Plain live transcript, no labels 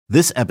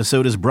This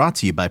episode is brought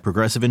to you by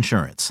Progressive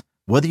Insurance.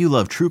 Whether you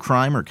love true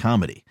crime or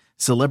comedy,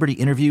 celebrity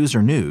interviews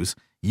or news,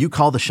 you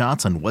call the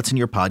shots on what's in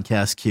your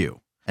podcast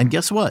queue. And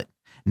guess what?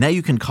 Now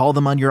you can call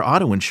them on your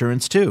auto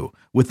insurance too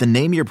with the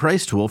Name Your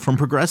Price tool from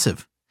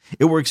Progressive.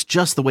 It works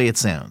just the way it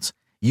sounds.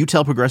 You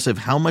tell Progressive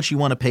how much you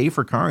want to pay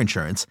for car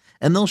insurance,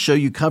 and they'll show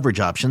you coverage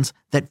options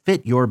that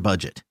fit your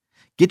budget.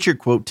 Get your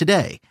quote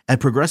today at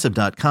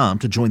Progressive.com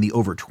to join the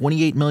over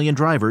 28 million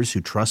drivers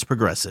who trust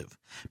Progressive.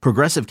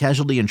 Progressive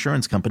Casualty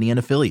Insurance Company and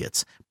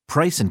Affiliates.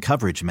 Price and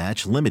coverage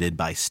match limited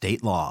by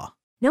state law.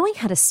 Knowing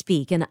how to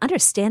speak and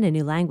understand a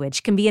new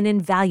language can be an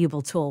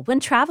invaluable tool when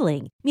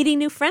traveling, meeting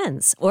new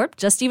friends, or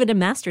just even to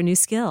master a new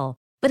skill.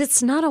 But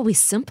it's not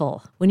always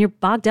simple when you're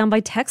bogged down by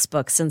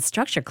textbooks and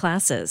structure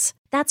classes.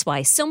 That's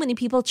why so many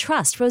people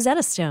trust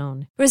Rosetta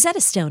Stone. Rosetta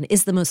Stone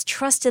is the most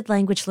trusted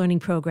language learning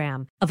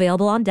program,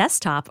 available on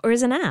desktop or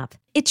as an app.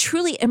 It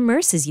truly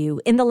immerses you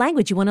in the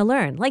language you want to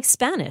learn, like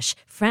Spanish,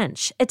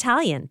 French,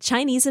 Italian,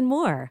 Chinese, and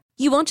more.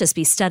 You won't just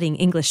be studying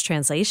English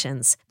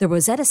translations. The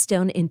Rosetta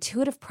Stone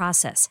intuitive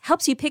process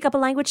helps you pick up a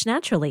language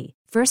naturally,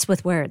 first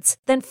with words,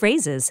 then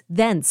phrases,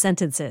 then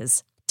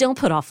sentences. Don't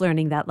put off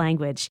learning that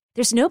language.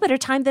 There's no better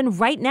time than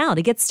right now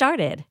to get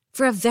started.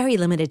 For a very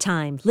limited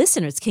time,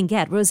 listeners can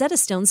get Rosetta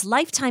Stone's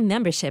lifetime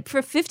membership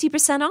for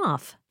 50%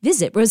 off.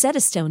 Visit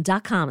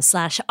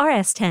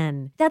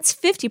rosettastone.com/rs10. That's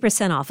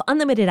 50% off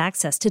unlimited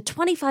access to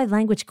 25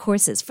 language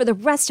courses for the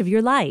rest of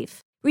your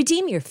life.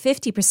 Redeem your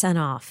 50%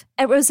 off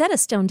at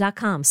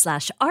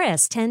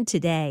rosettastone.com/rs10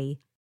 today.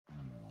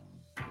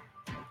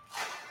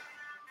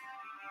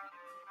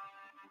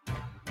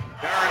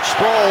 Darren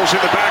Sproles in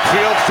the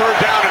backfield, third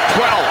down and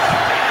 12.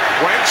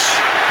 Wentz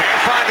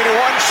can't find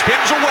anyone,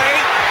 spins away,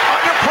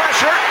 under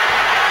pressure,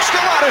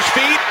 still on his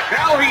feet.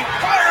 Now he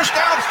fires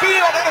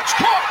downfield, and it's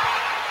caught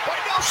by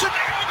Nelson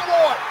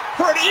Agholor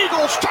for an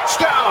Eagles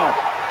touchdown.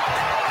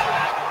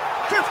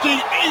 58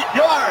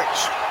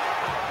 yards.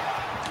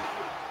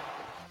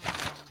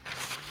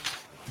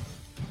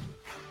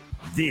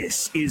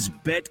 This is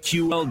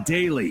BetQL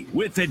Daily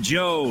with the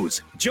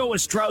Joes, Joe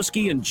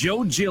Ostrowski and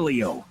Joe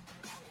Giglio.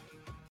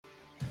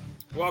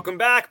 Welcome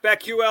back,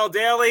 BetQL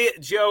Daily.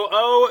 Joe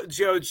O,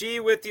 Joe G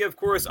with you, of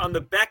course, on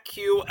the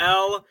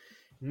BetQL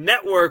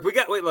Network. We've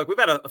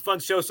had a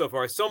fun show so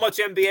far. So much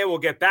NBA. We'll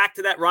get back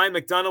to that. Ryan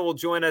McDonough will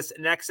join us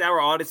next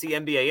hour, Odyssey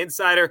NBA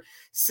Insider.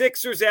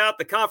 Sixers out,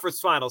 the conference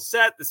final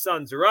set, the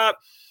Suns are up,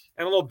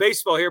 and a little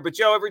baseball here. But,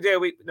 Joe, every day,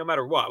 no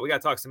matter what, we got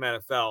to talk some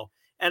NFL.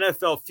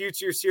 NFL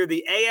futures here.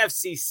 The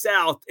AFC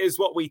South is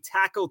what we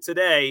tackle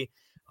today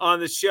on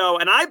the show.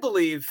 And I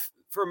believe,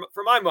 for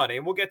my money,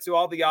 and we'll get to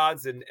all the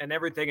odds and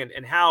everything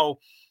and how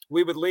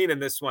we would lean in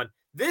this one,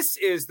 this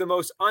is the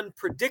most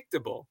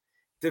unpredictable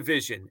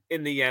division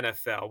in the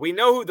NFL. We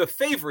know who the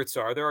favorites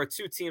are. There are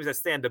two teams that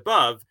stand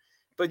above,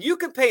 but you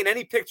can paint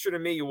any picture to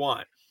me you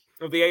want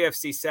of the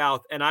AFC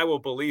South, and I will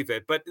believe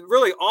it. But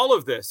really, all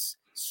of this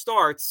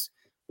starts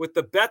with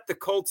the bet the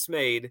Colts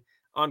made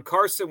on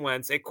Carson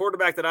Wentz, a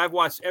quarterback that I've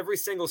watched every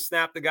single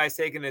snap the guy's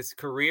taken in his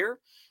career.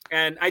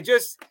 And I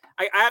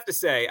have to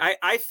say,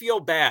 I feel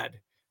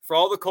bad for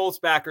all the Colts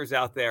backers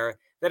out there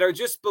that are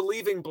just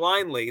believing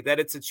blindly that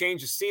it's a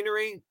change of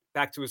scenery,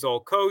 back to his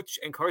old coach,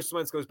 and Carson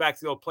Wentz goes back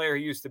to the old player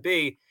he used to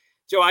be.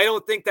 Joe, I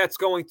don't think that's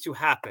going to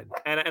happen.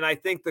 And I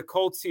think the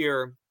Colts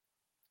here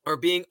are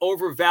being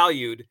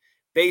overvalued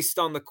based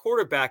on the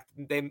quarterback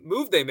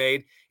move they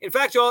made. In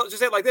fact, Joe, I'll just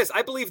say it like this.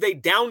 I believe they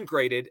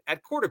downgraded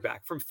at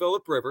quarterback from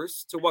Phillip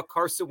Rivers to what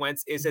Carson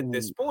Wentz is at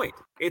this point.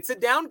 It's a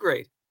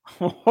downgrade.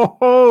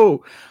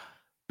 Oh,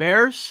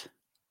 Bears,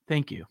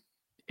 thank you.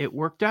 It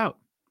worked out.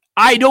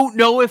 I don't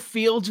know if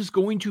Fields is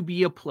going to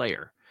be a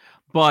player,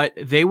 but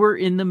they were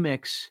in the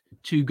mix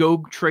to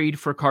go trade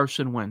for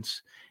Carson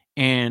Wentz.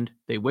 And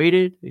they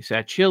waited, they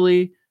sat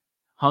chilly,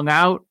 hung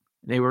out.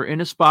 They were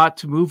in a spot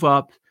to move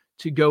up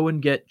to go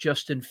and get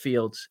Justin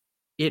Fields.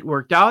 It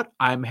worked out.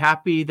 I'm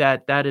happy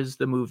that that is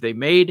the move they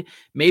made.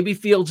 Maybe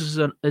Fields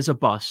is a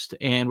bust.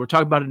 And we're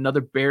talking about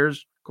another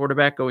Bears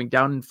quarterback going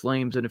down in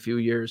flames in a few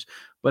years.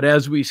 But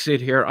as we sit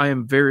here, I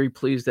am very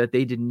pleased that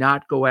they did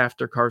not go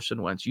after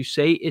Carson Wentz. You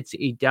say it's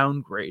a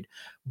downgrade,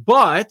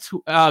 but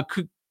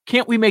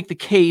can't we make the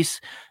case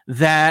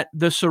that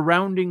the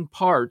surrounding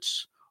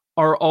parts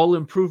are all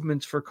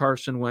improvements for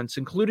Carson Wentz,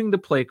 including the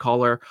play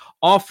caller,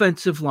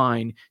 offensive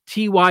line,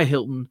 T.Y.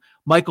 Hilton,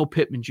 Michael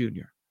Pittman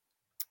Jr.?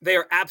 They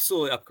are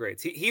absolutely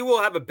upgrades. He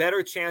will have a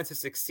better chance to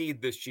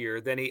succeed this year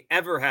than he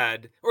ever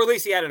had, or at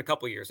least he had in a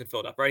couple of years in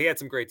Philadelphia, right? He had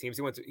some great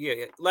teams.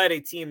 He led a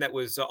team that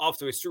was off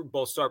to a Super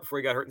Bowl start before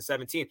he got hurt in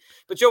 2017.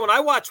 But, Joe, when I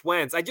watch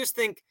Wentz, I just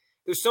think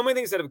there's so many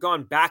things that have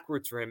gone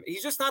backwards for him.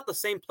 He's just not the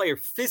same player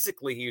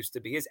physically he used to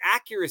be. His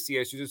accuracy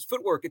issues, his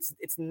footwork, it's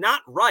not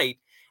right.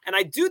 And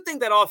I do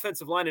think that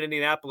offensive line in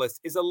Indianapolis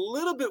is a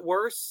little bit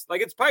worse. Like,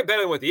 it's probably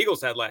better than what the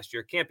Eagles had last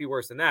year. It can't be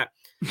worse than that.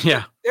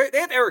 Yeah. They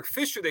have Eric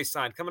Fisher they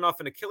signed coming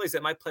off an Achilles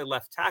that might play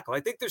left tackle. I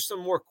think there's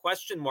some more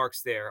question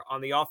marks there on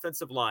the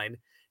offensive line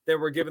than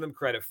we're giving them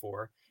credit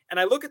for. And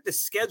I look at the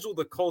schedule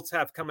the Colts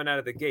have coming out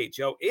of the gate,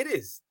 Joe. It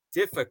is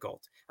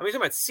difficult. I mean, you're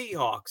talking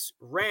about Seahawks,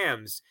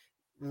 Rams,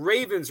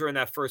 Ravens are in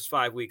that first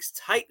 5 weeks,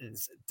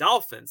 Titans,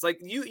 Dolphins. Like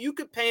you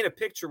could paint a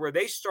picture where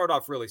they start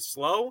off really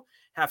slow,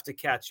 have to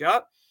catch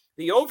up.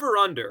 The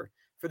over-under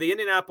for the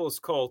Indianapolis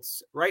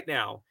Colts right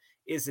now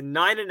is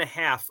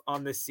 9.5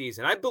 on this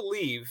season. I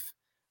believe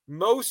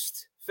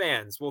most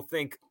fans will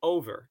think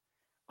over.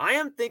 I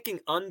am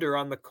thinking under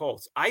on the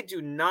Colts. I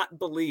do not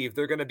believe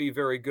they're going to be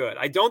very good.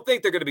 I don't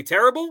think they're going to be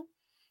terrible,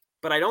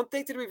 but I don't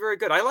think they're going to be very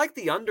good. I like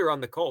the under on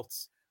the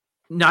Colts.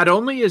 Not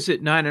only is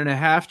it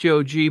 9.5,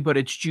 Joe G, but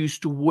it's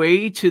juiced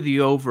way to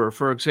the over.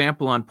 For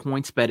example, on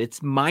PointsBet,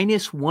 it's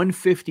minus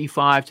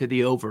 155 to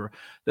the over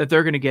that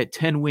they're going to get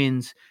 10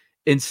 wins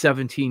in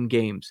 17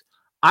 games.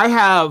 I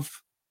have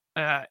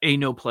a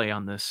no play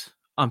on this.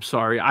 I'm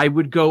sorry. I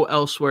would go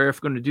elsewhere if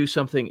going to do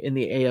something in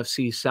the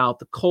AFC South.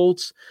 The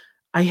Colts,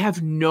 I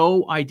have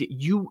no idea.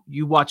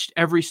 You watched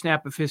every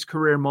snap of his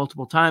career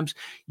multiple times.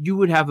 You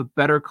would have a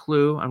better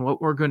clue on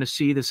what we're going to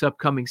see this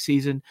upcoming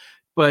season.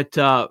 But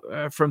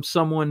from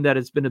someone that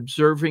has been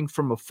observing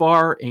from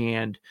afar,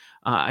 and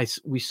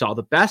we saw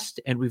the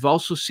best, and we've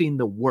also seen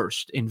the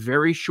worst in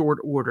very short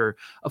order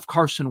of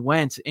Carson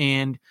Wentz.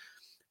 And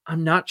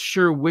I'm not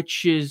sure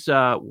which is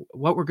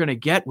what we're going to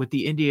get with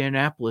the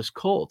Indianapolis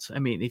Colts. I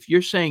mean, if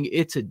you're saying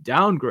it's a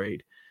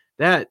downgrade,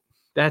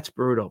 that's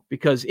brutal,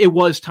 because it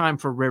was time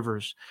for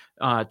Rivers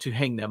to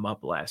hang them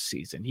up last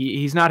season.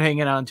 He's not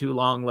hanging on too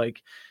long,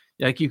 like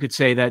you could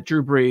say that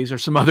Drew Brees or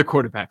some other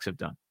quarterbacks have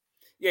done.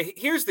 Yeah,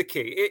 here's the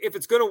key. If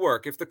it's going to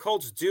work, if the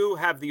Colts do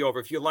have the over,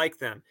 if you like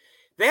them,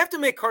 they have to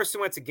make Carson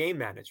Wentz a game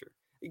manager.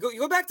 You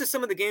go back to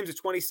some of the games of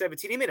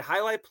 2017. He made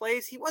highlight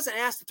plays. He wasn't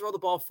asked to throw the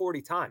ball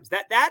 40 times.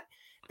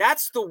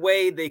 That's the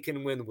way they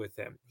can win with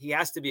him. He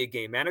has to be a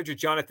game manager.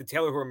 Jonathan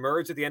Taylor, who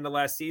emerged at the end of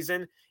last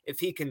season, if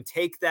he can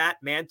take that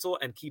mantle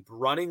and keep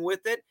running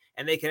with it,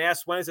 and they can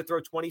ask Wentz to throw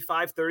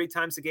 25, 30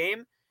 times a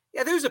game,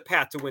 yeah, there's a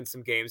path to win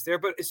some games there.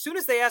 But as soon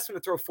as they ask him to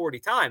throw 40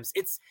 times,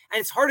 it's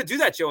hard to do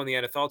that, Joe, in the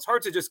NFL. It's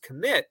hard to just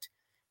commit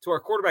to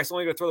our quarterbacks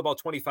only going to throw the ball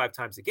 25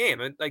 times a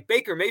game. And like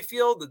Baker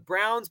Mayfield, the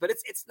Browns, but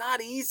it's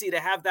not easy to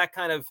have that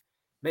kind of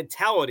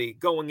mentality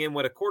going in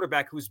with a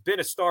quarterback who's been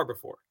a star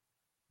before.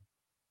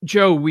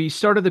 Joe, we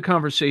started the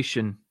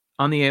conversation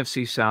on the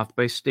AFC South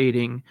by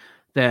stating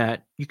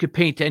that you could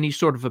paint any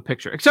sort of a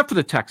picture, except for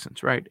the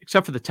Texans, right?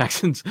 Except for the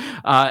Texans,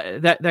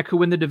 that could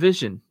win the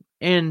division.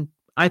 And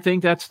I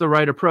think that's the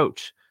right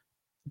approach.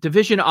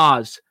 Division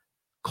odds,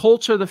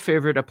 Colts are the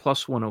favorite at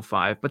plus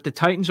 105, but the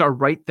Titans are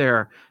right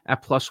there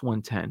at plus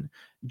 110.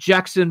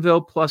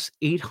 Jacksonville plus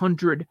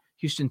 800,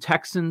 Houston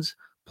Texans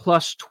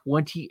plus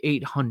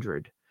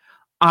 2,800.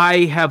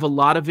 I have a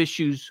lot of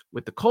issues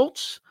with the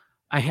Colts.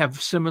 I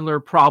have similar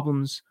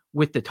problems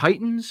with the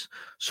Titans.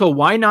 So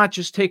why not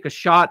just take a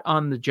shot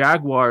on the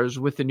Jaguars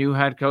with the new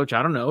head coach?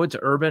 I don't know. It's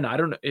Urban. I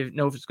don't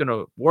know if it's going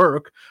to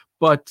work,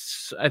 but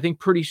I think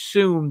pretty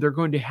soon they're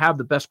going to have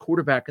the best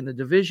quarterback in the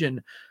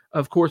division.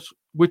 Of course,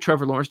 with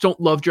Trevor Lawrence, don't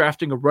love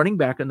drafting a running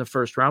back in the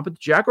first round, but the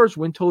Jaguars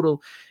win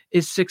total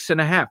is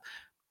 6.5.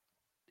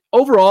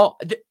 Overall,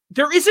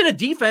 there isn't a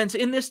defense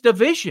in this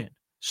division.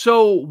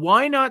 So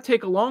why not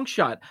take a long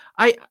shot?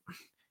 I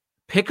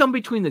pick them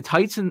between the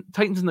Titans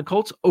and the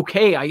Colts.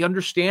 Okay, I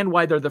understand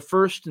why they're the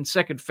first and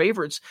second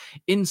favorites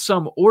in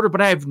some order,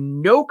 but I have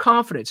no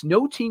confidence.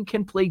 No team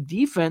can play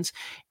defense.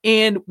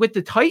 And with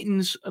the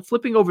Titans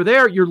flipping over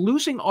there, you're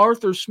losing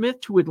Arthur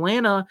Smith to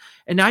Atlanta,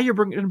 and now you're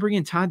going to bring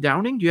in Todd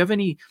Downing. Do you have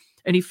any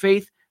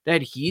faith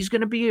that he's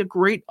going to be a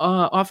great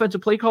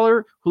offensive play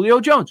caller? Julio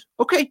Jones.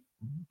 Okay,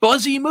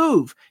 buzzy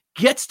move.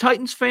 Gets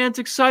Titans fans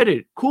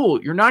excited.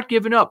 Cool, you're not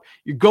giving up.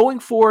 You're going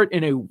for it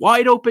in a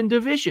wide open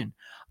division.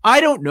 I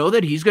don't know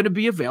that he's going to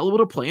be available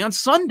to play on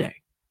Sunday.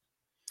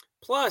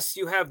 Plus,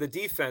 you have the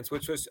defense,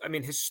 which was,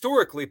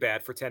 historically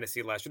bad for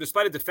Tennessee last year,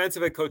 despite a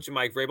defensive head coach in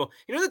Mike Vrabel.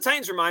 You know, the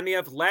Titans remind me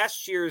of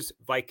last year's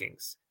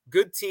Vikings.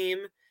 Good team.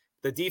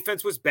 The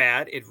defense was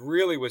bad. It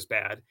really was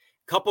bad.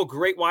 Couple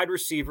great wide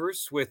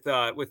receivers with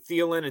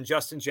Thielen and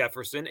Justin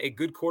Jefferson, a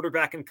good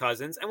quarterback in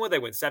Cousins. And what, they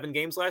win 7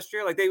 games last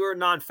year? Like, they were a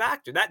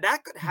non-factor.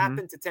 That could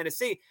happen to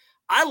Tennessee.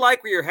 I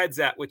like where your head's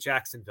at with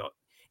Jacksonville.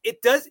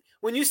 It does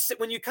when you say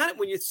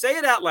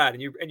it out loud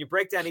and you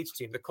break down each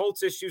team, the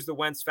Colts issues, the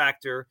Wentz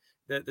factor,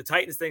 the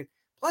Titans thing,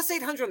 plus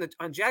 800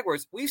 on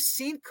Jaguars. We've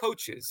seen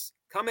coaches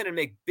come in and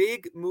make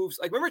big moves.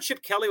 Like, remember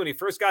Chip Kelly when he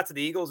first got to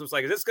the Eagles? It was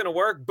like, is this going to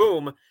work?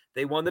 Boom.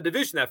 They won the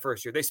division that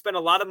first year. They spent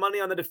a lot of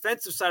money on the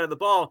defensive side of the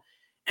ball.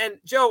 And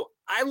Joe,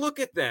 I look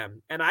at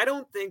them and I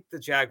don't think the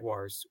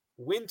Jaguars,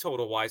 win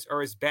total wise,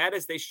 are as bad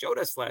as they showed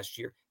us last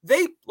year.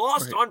 They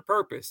lost on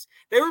purpose.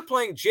 They were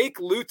playing Jake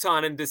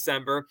Luton in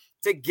December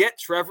to get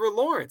Trevor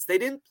Lawrence. They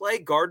didn't play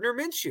Gardner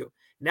Minshew.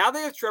 Now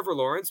they have Trevor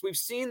Lawrence. We've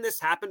seen this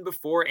happen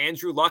before.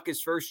 Andrew Luck,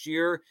 his first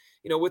year,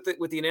 with the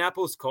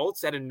Indianapolis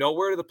Colts, out of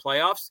nowhere to the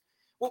playoffs.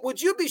 Well, would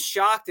you be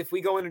shocked if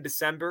we go into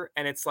December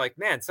and it's like,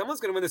 man, someone's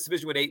going to win this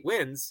division with 8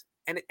 wins,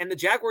 and the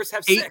Jaguars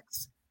have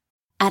 6?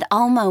 At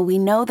Alma, we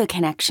know the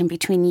connection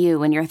between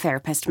you and your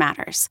therapist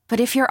matters. But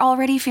if you're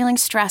already feeling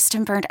stressed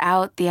and burnt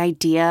out, the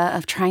idea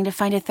of trying to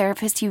find a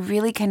therapist you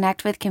really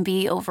connect with can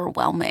be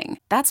overwhelming.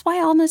 That's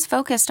why Alma's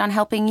focused on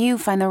helping you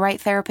find the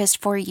right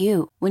therapist for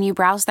you. When you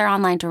browse their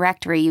online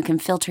directory, you can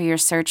filter your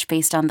search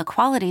based on the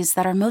qualities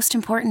that are most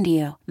important to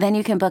you. Then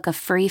you can book a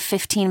free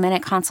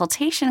 15-minute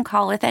consultation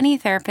call with any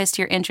therapist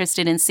you're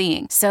interested in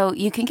seeing, so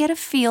you can get a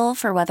feel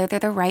for whether they're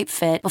the right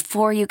fit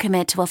before you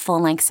commit to a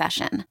full-length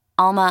session.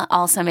 Alma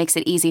also makes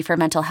it easy for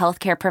mental health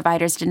care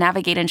providers to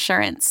navigate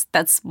insurance.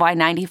 That's why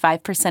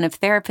 95% of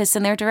therapists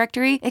in their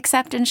directory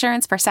accept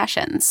insurance for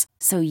sessions,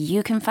 so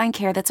you can find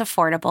care that's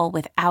affordable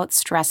without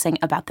stressing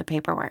about the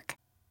paperwork.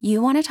 You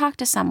want to talk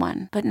to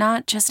someone, but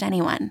not just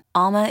anyone.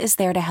 Alma is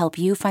there to help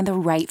you find the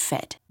right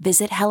fit.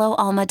 Visit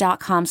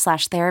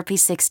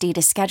helloalma.com/therapy60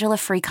 to schedule a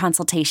free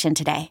consultation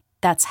today.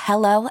 That's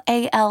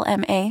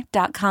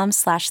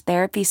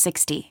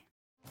helloalma.com/therapy60.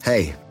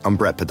 Hey, I'm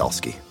Brett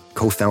Podolsky,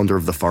 co-founder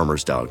of The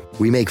Farmer's Dog.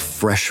 We make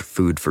fresh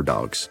food for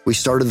dogs. We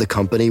started the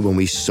company when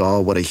we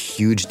saw what a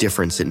huge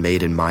difference it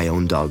made in my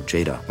own dog,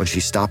 Jada, when she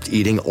stopped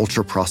eating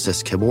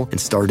ultra-processed kibble and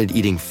started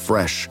eating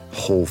fresh,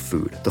 whole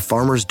food. The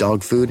Farmer's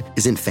Dog food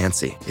isn't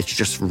fancy. It's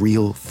just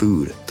real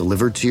food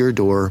delivered to your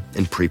door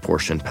in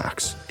pre-portioned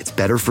packs. It's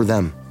better for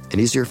them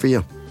and easier for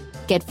you.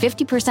 Get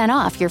 50%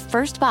 off your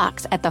first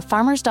box at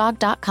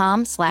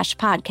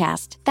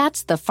thefarmersdog.com/podcast.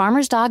 That's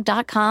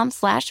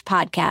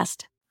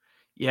thefarmersdog.com/podcast.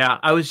 Yeah,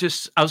 I was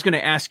going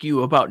to ask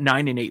you about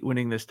 9-8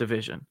 winning this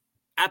division.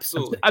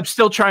 Absolutely. I'm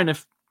still trying to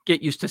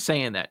get used to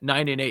saying that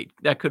 9-8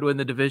 that could win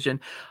the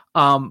division.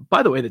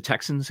 By the way, the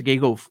Texans, they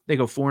go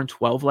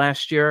 4-12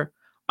 last year.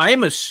 I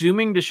am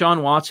assuming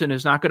Deshaun Watson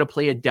is not going to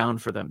play it down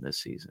for them this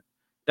season.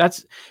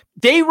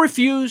 They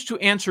refuse to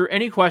answer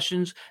any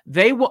questions.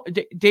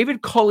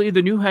 David Culley,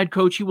 the new head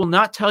coach, he will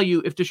not tell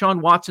you if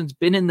Deshaun Watson's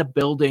been in the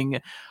building.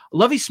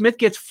 Lovie Smith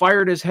gets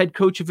fired as head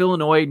coach of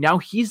Illinois. Now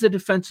he's the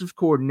defensive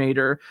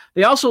coordinator.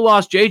 They also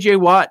lost J.J.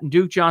 Watt and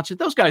Duke Johnson.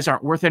 Those guys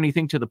aren't worth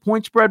anything to the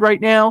point spread right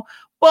now,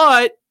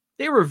 but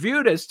they were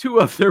viewed as two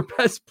of their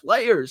best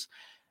players.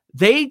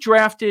 They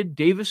drafted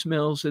Davis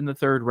Mills in the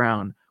 3rd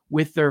round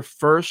with their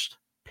first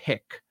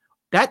pick.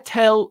 That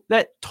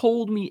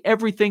told me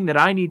everything that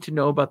I need to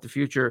know about the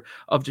future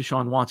of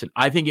Deshaun Watson.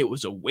 I think it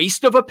was a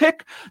waste of a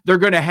pick. They're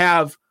going to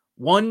have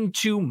 1,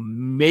 2,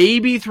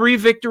 maybe 3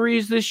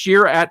 victories this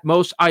year at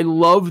most. I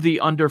love the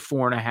under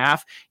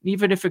 4.5.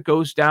 Even if it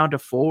goes down to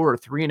 4 or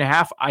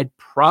 3.5, I'd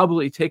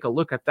probably take a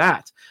look at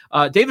that.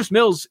 Davis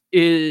Mills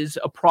is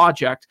a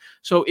project.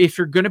 So if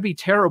you're going to be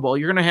terrible,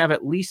 you're going to have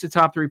at least a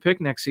top 3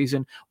 pick next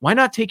season. Why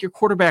not take your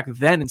quarterback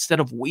then instead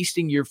of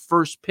wasting your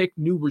first pick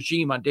new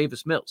regime on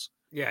Davis Mills?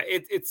 Yeah,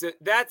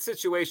 that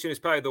situation is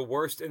probably the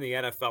worst in the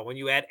NFL when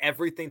you add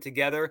everything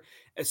together,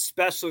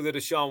 especially the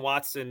Deshaun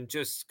Watson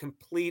just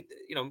complete,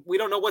 we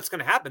don't know what's going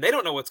to happen. They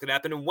don't know what's going to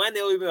happen and when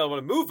they'll even be able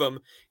to move them.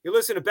 You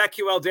listen to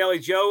BetQL Daily.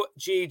 Joe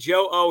G,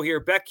 Joe O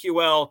here,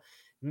 BetQL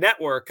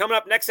Network. Coming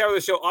up next hour of the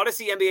show,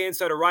 Odyssey NBA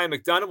insider Ryan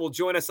McDonough will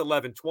join us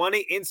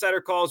 11:20.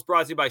 Insider calls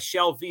brought to you by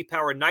Shell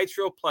V-Power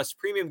Nitro plus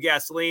premium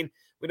gasoline.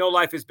 We know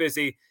life is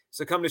busy,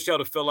 so come to Shell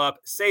to fill up,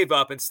 save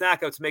up, and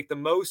snack out to make the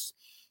most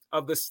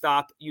of the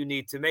stop you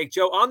need to make.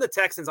 Joe, on the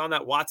Texans, on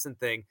that Watson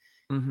thing,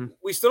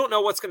 we still don't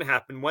know what's going to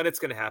happen, when it's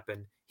going to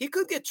happen. He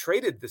could get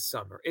traded this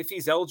summer if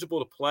he's eligible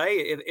to play,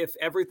 if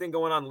everything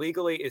going on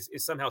legally is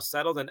somehow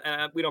settled. And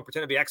we don't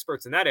pretend to be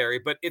experts in that area,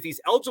 but if he's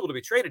eligible to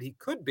be traded, he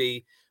could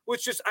be,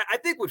 which just I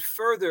think would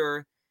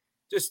further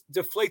just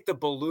deflate the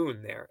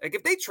balloon there. Like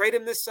if they trade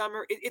him this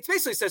summer, it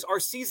basically says our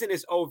season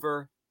is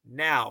over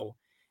now.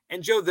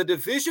 And Joe, the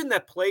division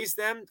that plays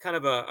them, kind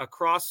of a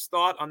cross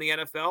thought on the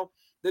NFL,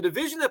 the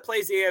division that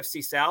plays the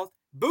AFC South,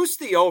 boost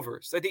the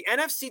overs. Like the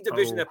NFC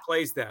division that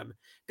plays them,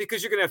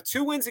 because you're going to have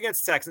 2 wins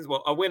against Texans,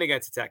 well, a win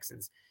against the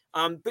Texans.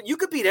 But you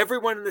could beat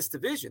everyone in this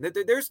division.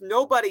 There's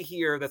nobody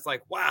here that's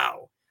like,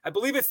 wow. I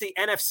believe it's the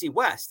NFC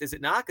West, is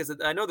it not? Because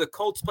I know the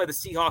Colts play the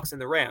Seahawks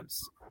and the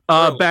Rams.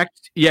 I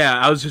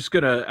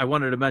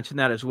wanted to mention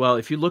that as well.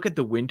 If you look at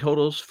the win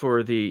totals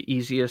for the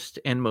easiest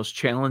and most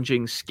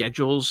challenging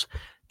schedules,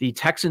 the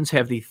Texans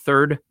have the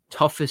 3rd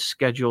toughest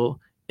schedule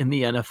in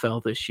the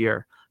NFL this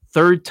year.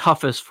 3rd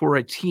toughest for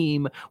a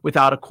team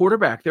without a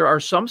quarterback. There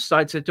are some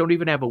sites that don't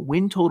even have a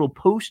win total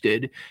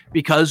posted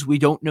because we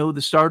don't know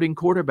the starting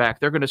quarterback.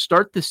 They're going to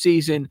start the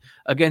season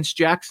against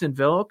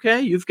Jacksonville.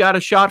 Okay, you've got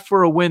a shot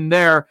for a win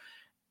there.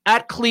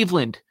 At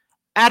Cleveland,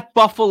 at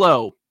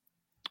Buffalo.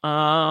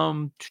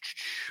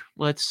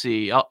 Let's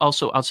see.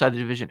 Also outside the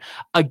division.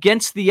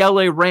 Against the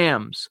LA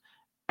Rams.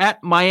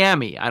 At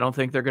Miami. I don't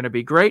think they're going to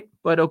be great,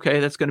 but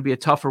okay, that's going to be a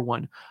tougher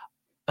one.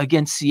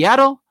 Against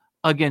Seattle,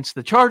 against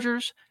the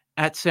Chargers,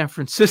 at San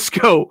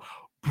Francisco.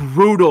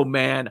 Brutal,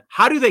 man.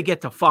 How do they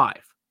get to 5?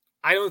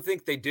 I don't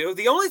think they do.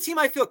 The only team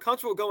I feel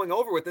comfortable going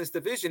over with this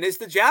division is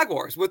the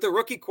Jaguars, with a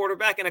rookie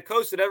quarterback and a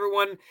coach that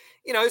everyone,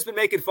 has been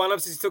making fun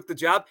of since he took the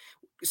job.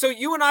 So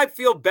you and I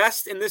feel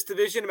best in this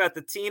division about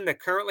the team that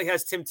currently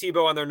has Tim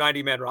Tebow on their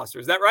 90-man roster.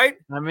 Is that right?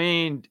 I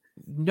mean,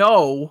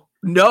 no,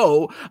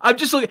 know. I'm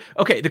just looking.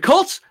 Okay, the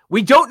Colts,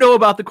 we don't know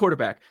about the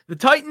quarterback. The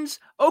Titans,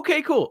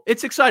 okay, cool.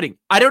 It's exciting.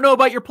 I don't know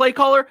about your play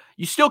caller.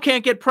 You still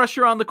can't get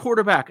pressure on the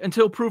quarterback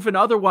until proven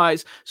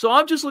otherwise. So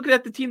I'm just looking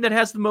at the team that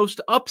has the most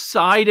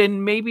upside,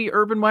 and maybe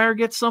Urban Meyer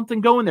gets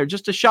something going there,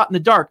 just a shot in the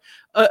dark.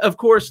 Of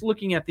course,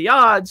 looking at the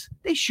odds,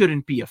 they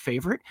shouldn't be a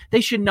favorite.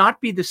 They should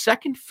not be the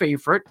second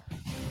favorite,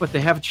 but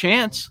they have a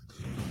chance.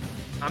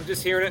 I'm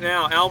just hearing it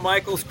now. Al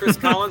Michaels, Chris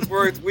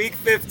Collinsworth, Week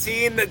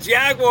 15. The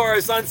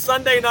Jaguars on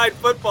Sunday Night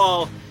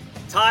Football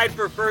tied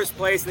for first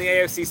place in the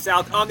AFC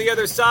South. On the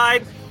other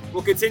side,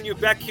 we'll continue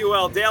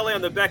BetQL Daily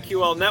on the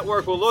BetQL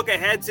Network. We'll look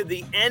ahead to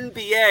the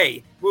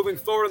NBA moving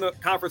forward in the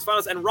conference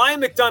finals. And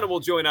Ryan McDonough will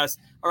join us,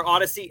 our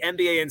Odyssey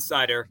NBA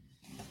insider,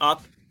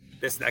 up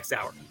this next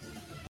hour.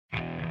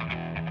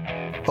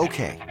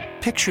 Okay,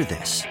 picture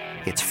this.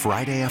 It's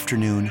Friday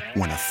afternoon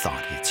when a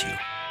thought hits you.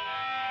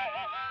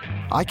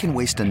 I can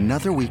waste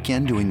another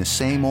weekend doing the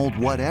same old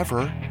whatever,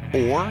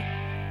 or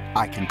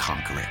I can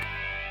conquer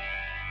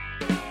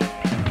it.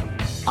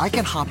 I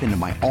can hop into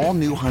my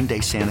all-new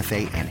Hyundai Santa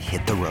Fe and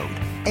hit the road.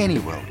 Any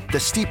road. The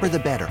steeper, the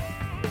better.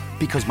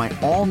 Because my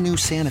all-new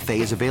Santa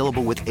Fe is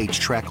available with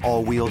H-Track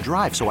all-wheel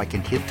drive, so I can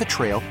hit the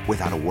trail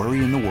without a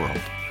worry in the world.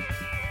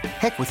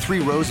 Heck, with 3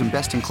 rows and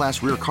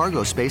best-in-class rear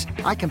cargo space,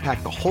 I can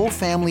pack the whole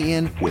family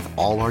in with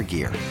all our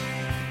gear.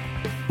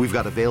 We've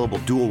got available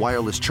dual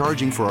wireless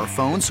charging for our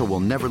phones, so we'll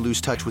never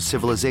lose touch with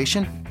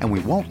civilization, and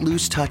we won't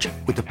lose touch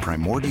with the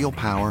primordial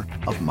power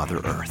of Mother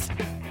Earth.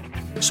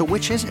 So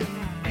which is it?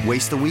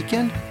 Waste the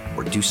weekend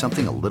or do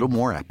something a little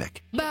more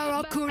epic?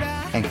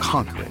 And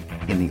conquer it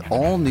in the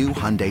all-new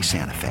Hyundai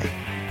Santa Fe.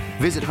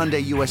 Visit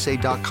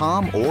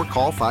HyundaiUSA.com or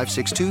call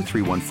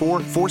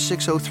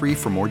 562-314-4603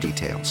 for more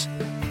details.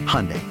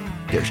 Hyundai,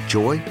 there's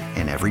joy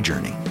in every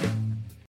journey.